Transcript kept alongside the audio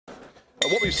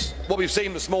What we've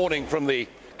seen this morning from the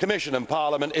Commission and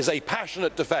Parliament is a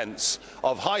passionate defence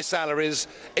of high salaries,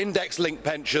 index-linked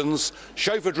pensions,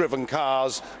 chauffeur-driven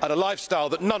cars and a lifestyle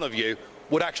that none of you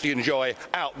would actually enjoy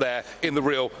out there in the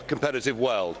real competitive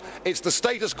world. It's the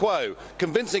status quo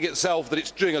convincing itself that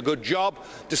it's doing a good job,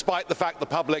 despite the fact the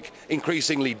public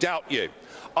increasingly doubt you.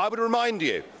 I would remind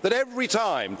you that every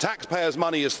time taxpayers'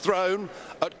 money is thrown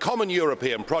at common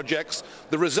European projects,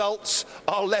 the results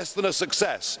are less than a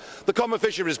success. The common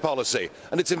fisheries policy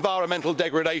and its environmental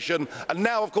degradation, and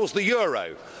now, of course, the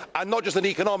euro, and not just an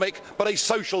economic but a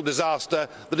social disaster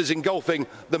that is engulfing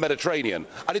the Mediterranean.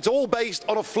 And it's all based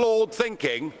on a flawed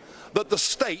thinking that the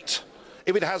state,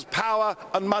 if it has power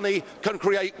and money, can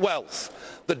create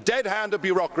wealth. The dead hand of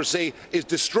bureaucracy is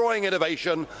destroying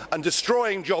innovation and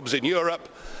destroying jobs in Europe.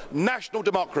 National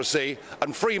democracy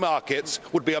and free markets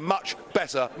would be a much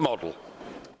better model.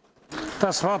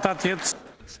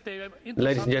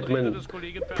 Ladies and gentlemen,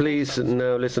 please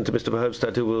now listen to Mr.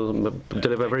 Verhofstadt, who will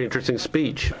deliver a very interesting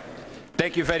speech.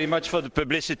 Thank you very much for the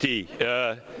publicity,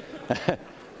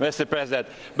 Mr. President.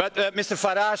 But Mr.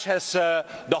 Farage has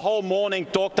the whole morning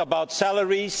talked about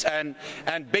salaries and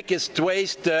biggest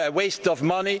waste of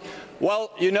money.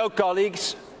 Well, you know,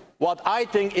 colleagues, what I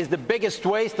think is the biggest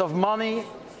waste of money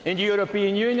in the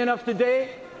European Union of today,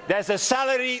 there's a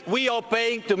salary we are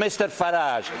paying to Mr.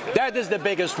 Farage. That is the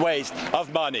biggest waste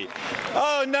of money.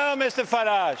 Oh no, Mr.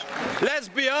 Farage, let's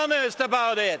be honest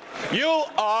about it. You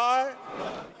are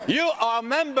a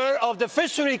member of the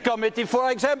Fishery Committee, for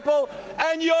example,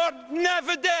 and you're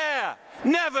never there.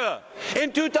 Never.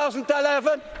 In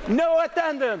 2011, no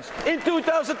attendance. In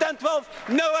 2012,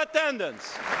 no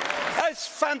attendance. It's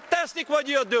fantastic what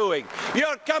you're doing.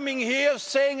 You're coming here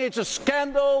saying it's a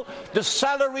scandal, the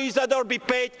salaries that are being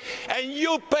paid, and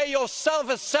you pay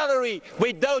yourself a salary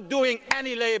without doing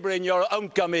any labor in your own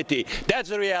committee. That's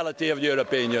the reality of the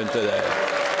European Union today.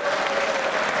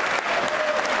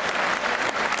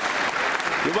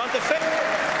 You want the figure?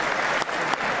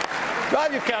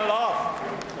 Well, you can laugh.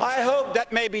 I hope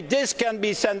that maybe this can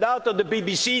be sent out on the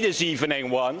BBC this evening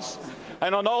once,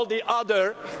 and on all the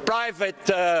other private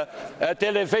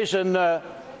television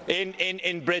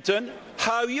in Britain,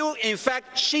 how you in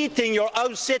fact cheating your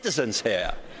own citizens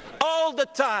here. All the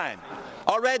time.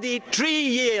 Already 3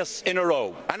 years in a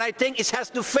row. And I think it has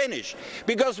to finish,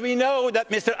 because we know that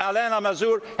Mr. Alain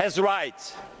Lamassoure has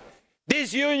rights.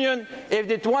 This union, if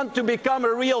it wants to become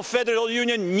a real federal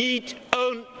union, needs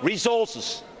own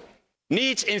resources.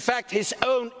 Needs, in fact, his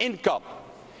own income.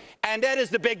 And that is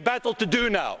the big battle to do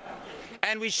now.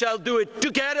 And we shall do it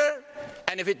together,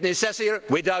 and if it's necessary,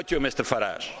 without you, Mr.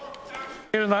 Farage.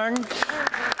 Vielen Dank.